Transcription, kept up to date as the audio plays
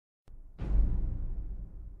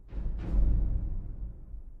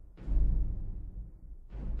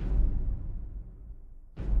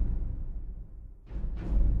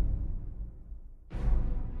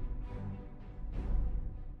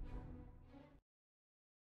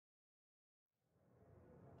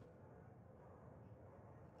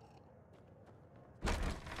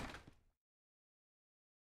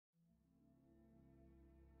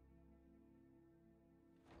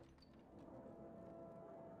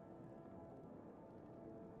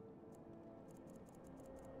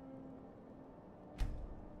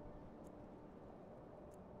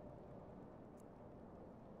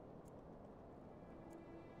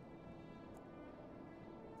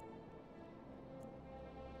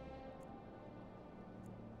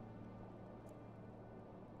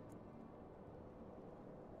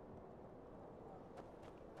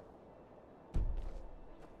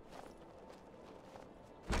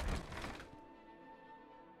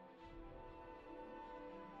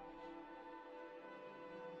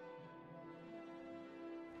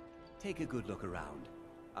Take a good look around.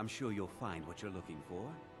 I'm sure you'll find what you're looking for.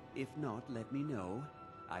 If not, let me know.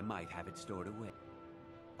 I might have it stored away.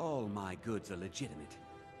 All my goods are legitimate,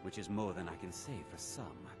 which is more than I can say for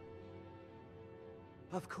some.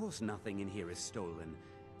 Of course nothing in here is stolen.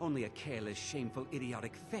 Only a careless, shameful,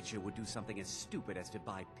 idiotic fetcher would do something as stupid as to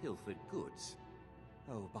buy pilfered goods.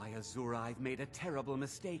 Oh, by Azura, I've made a terrible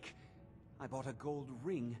mistake. I bought a gold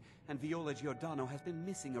ring, and Viola Giordano has been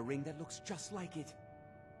missing a ring that looks just like it.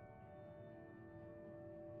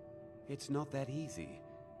 It's not that easy.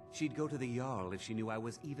 She'd go to the Jarl if she knew I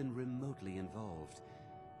was even remotely involved.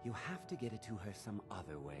 You have to get it to her some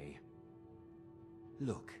other way.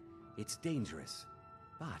 Look, it's dangerous.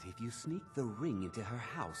 But if you sneak the ring into her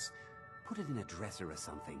house, put it in a dresser or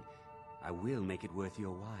something, I will make it worth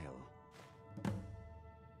your while.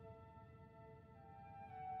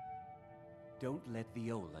 Don't let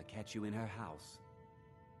Viola catch you in her house.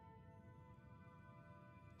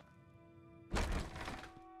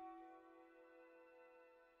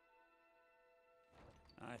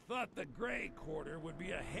 I thought the Grey Quarter would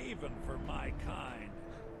be a haven for my kind.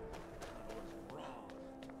 I was wrong.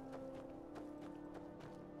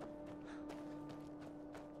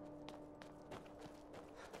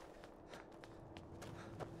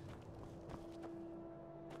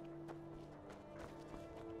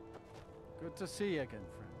 Good to see you again,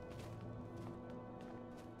 friend.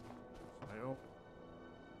 Sayo.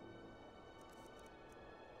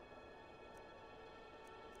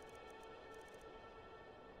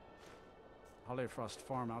 Holyfrost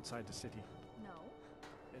farm outside the city. No.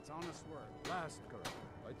 It's honest work. Last girl,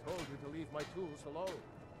 I told you to leave my tools alone.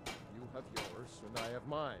 You have yours, and I have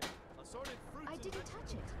mine. Assorted fruits I didn't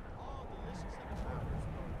touch it. all delicious and flowers.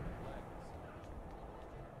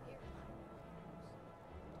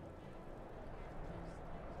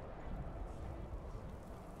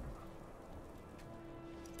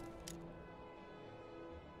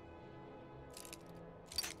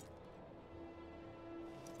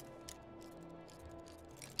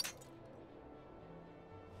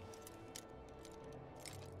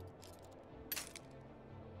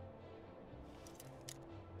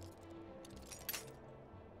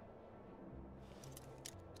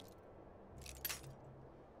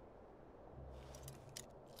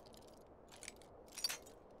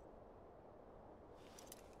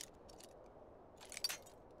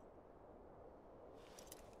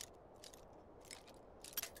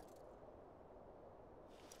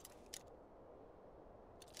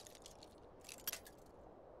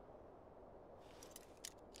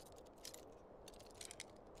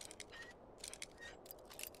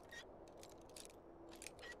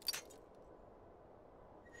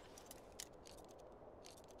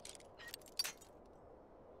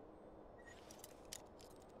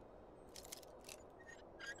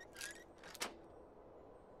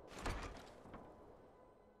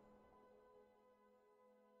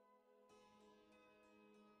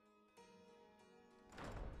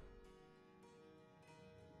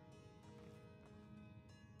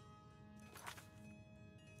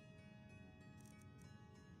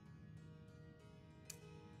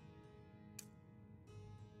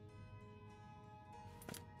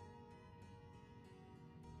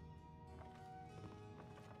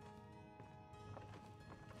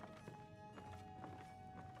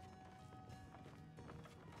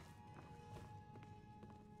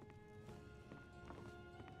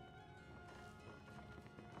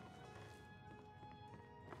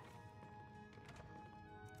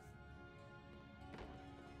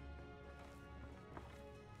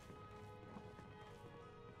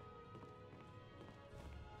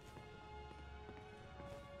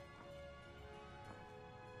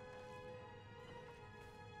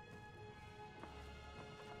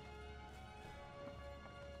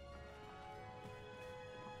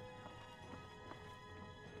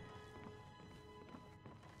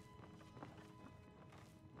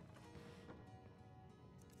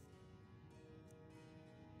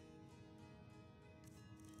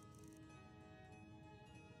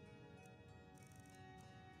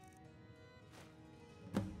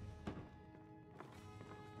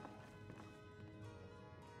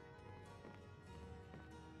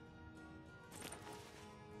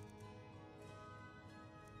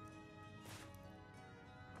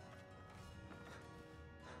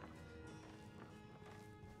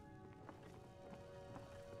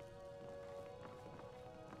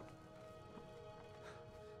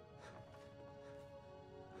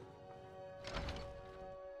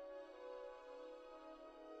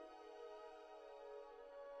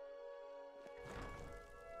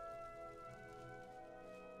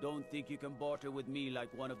 Don't think you can barter with me like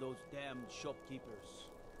one of those damned shopkeepers.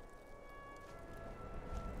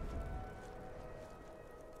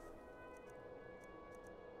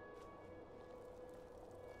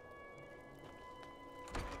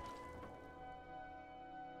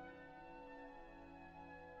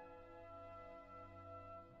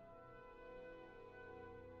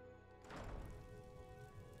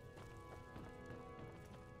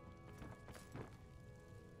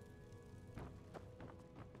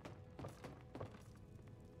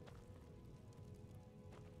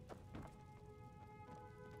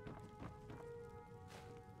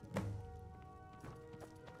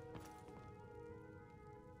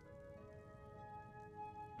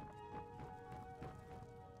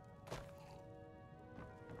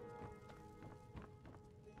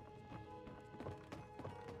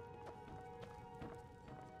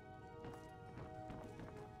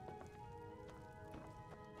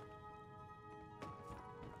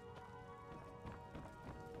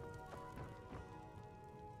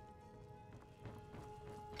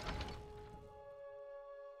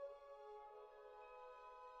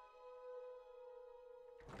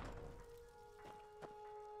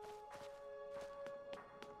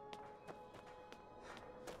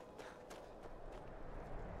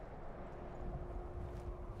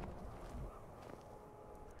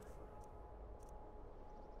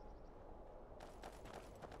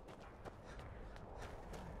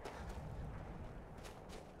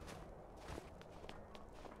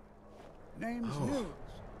 Name's Mills.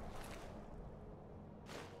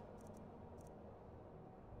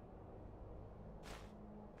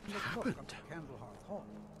 The cook up at Candlehearth Hall.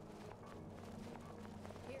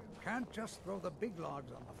 Can't just throw the big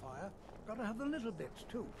logs on the fire. Gotta have the little bits,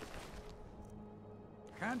 too.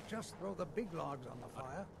 Can't just throw the big logs on the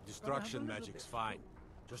fire. Destruction magic's fine.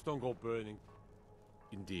 Just don't go burning.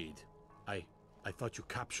 Indeed. I thought you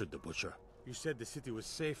captured the butcher. You said the city was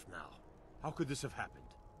safe now. How could this have happened?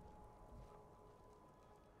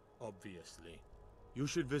 Obviously. You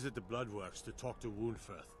should visit the Bloodworks to talk to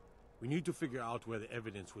Woundfirth. We need to figure out where the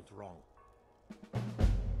evidence went wrong.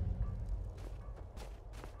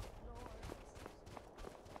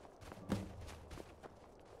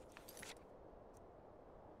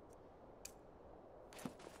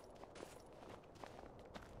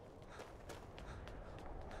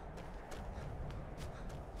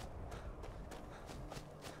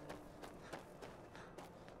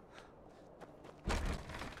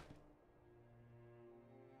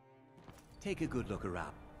 Take a good look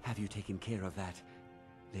around. Have you taken care of that?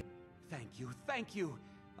 Thank you, thank you!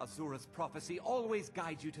 Azura's prophecy always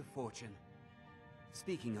guides you to fortune.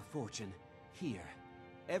 Speaking of fortune, here.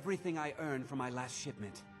 Everything I earned from my last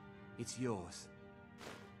shipment. It's yours.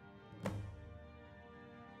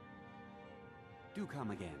 Do come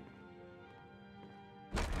again.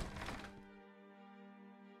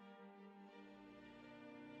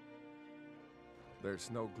 There's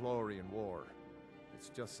no glory in war. It's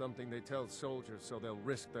just something they tell soldiers so they'll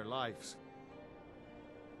risk their lives.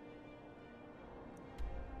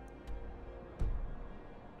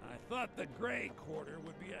 I thought the Grey Quarter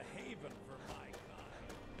would be a haven for my kind.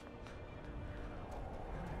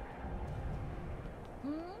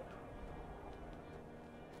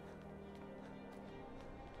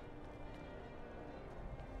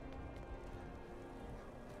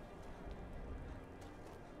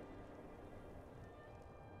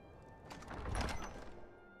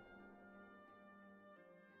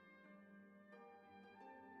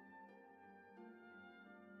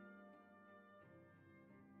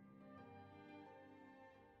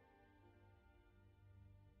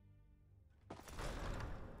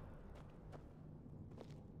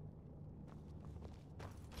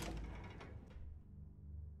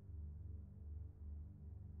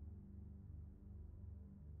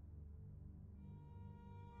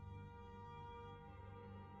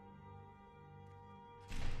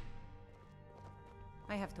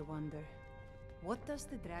 I have to wonder, what does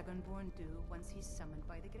the Dragonborn do once he's summoned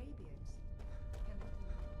by the Greybeards?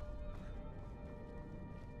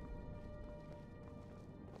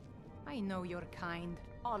 I know your kind,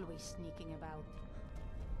 always sneaking about.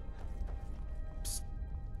 Psst.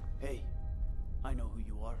 Hey, I know who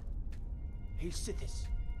you are. Hey, Sithis.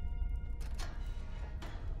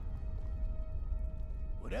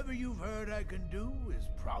 Whatever you've heard I can do is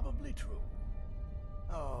probably true.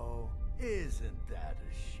 Oh, isn't that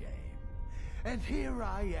a shame? And here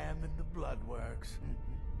I am in the Bloodworks.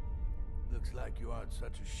 Looks like you aren't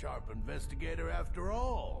such a sharp investigator after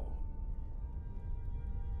all.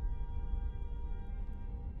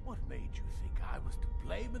 What made you think I was to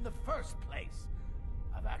blame in the first place?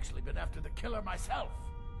 I've actually been after the killer myself.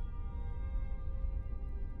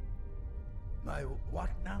 My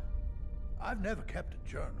what now? I've never kept a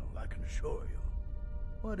journal, I can assure you.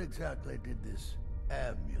 What exactly did this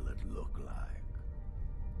amulet look like?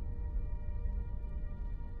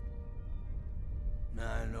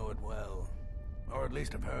 I know it well, or at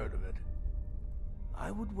least I've heard of it. I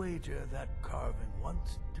would wager that carving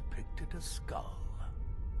once depicted a skull.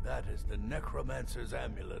 That is the necromancer's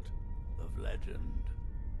amulet of legend.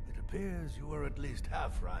 It appears you were at least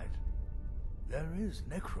half right. There is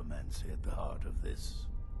necromancy at the heart of this.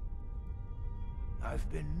 I've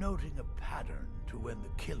been noting a pattern to when the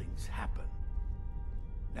killings happen.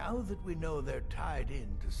 Now that we know they're tied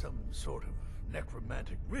into some sort of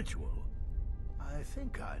necromantic ritual, I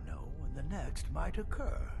think I know when the next might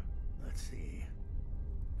occur. Let's see.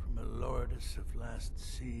 From a Lordus of Last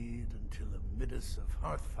Seed until a Midas of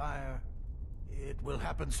Hearthfire, it will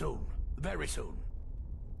happen soon. Very soon.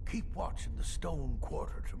 Keep watch in the Stone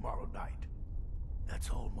Quarter tomorrow night. That's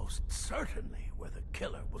almost certainly where the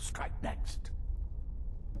killer will strike next.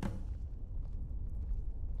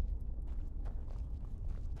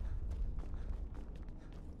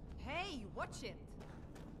 Hey, watch it!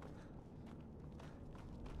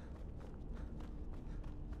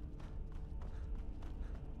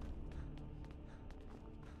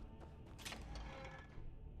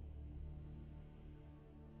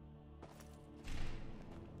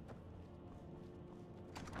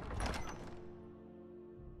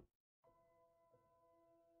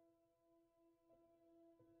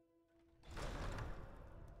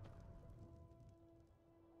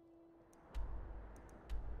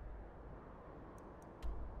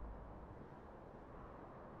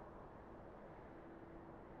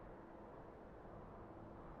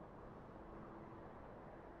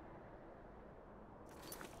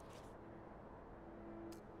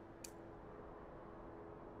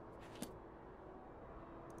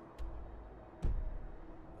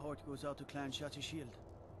 report goes out to Clan Shotty Shield.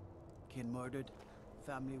 Kin murdered,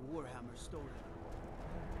 family warhammer stolen.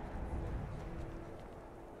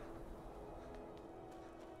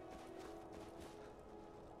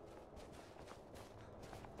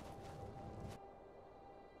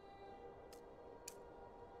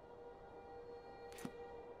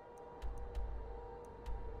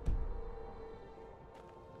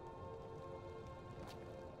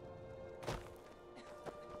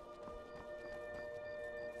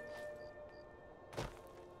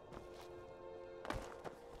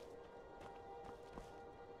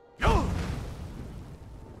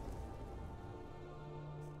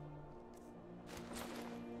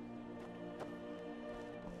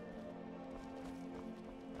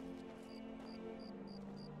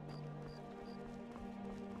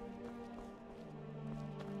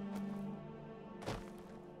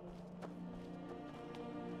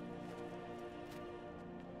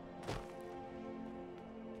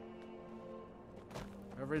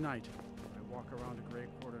 Every night, I walk around a Grey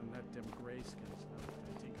Quarter and let them grayskins know that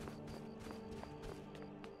I think of them.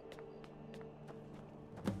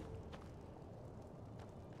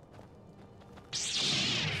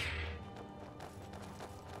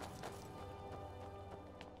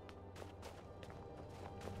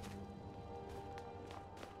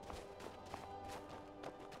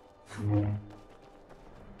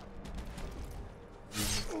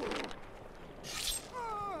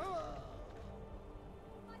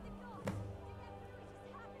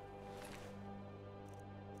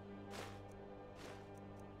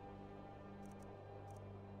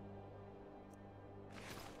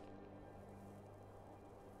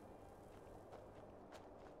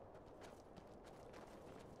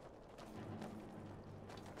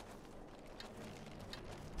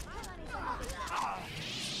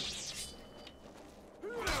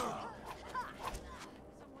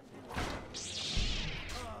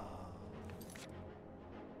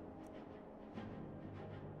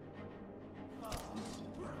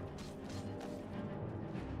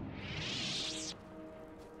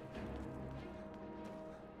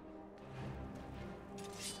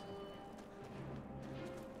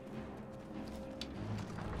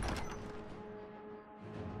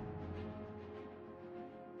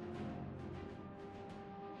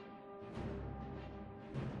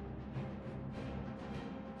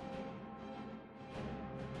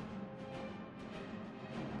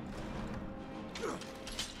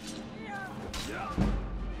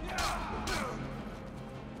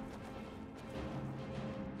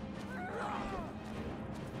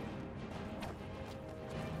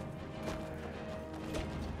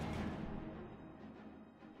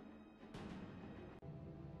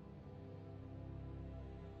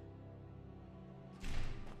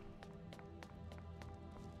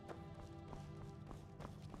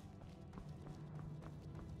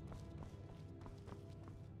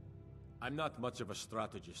 I'm not much of a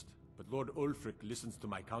strategist, but Lord Ulfric listens to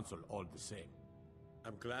my counsel all the same.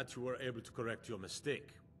 I'm glad you were able to correct your mistake.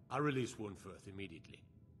 I'll release Wunferth immediately.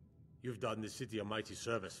 You've done the city a mighty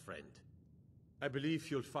service, friend. I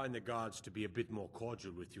believe you'll find the guards to be a bit more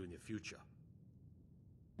cordial with you in the future.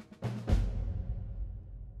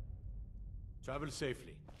 Travel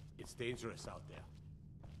safely. It's dangerous out there.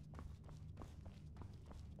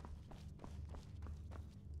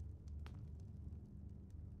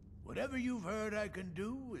 Whatever you've heard I can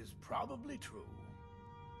do is probably true.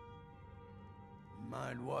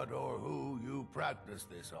 Mind what or who you practice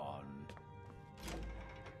this on.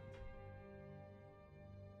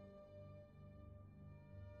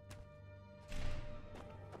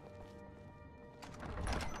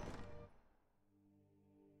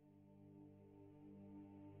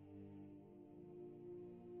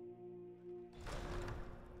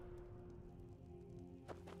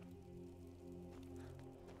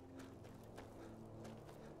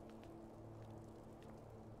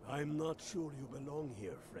 I'm not sure you belong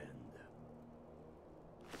here, friend.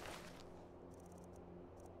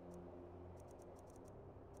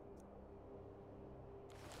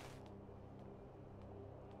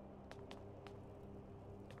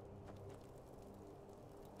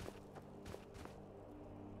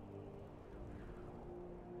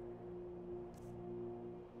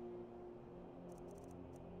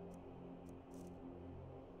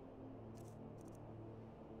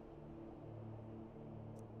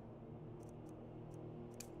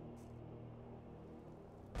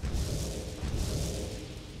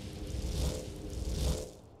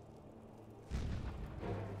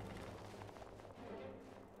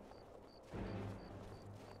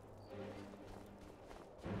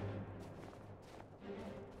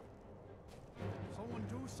 Someone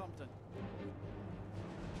do something.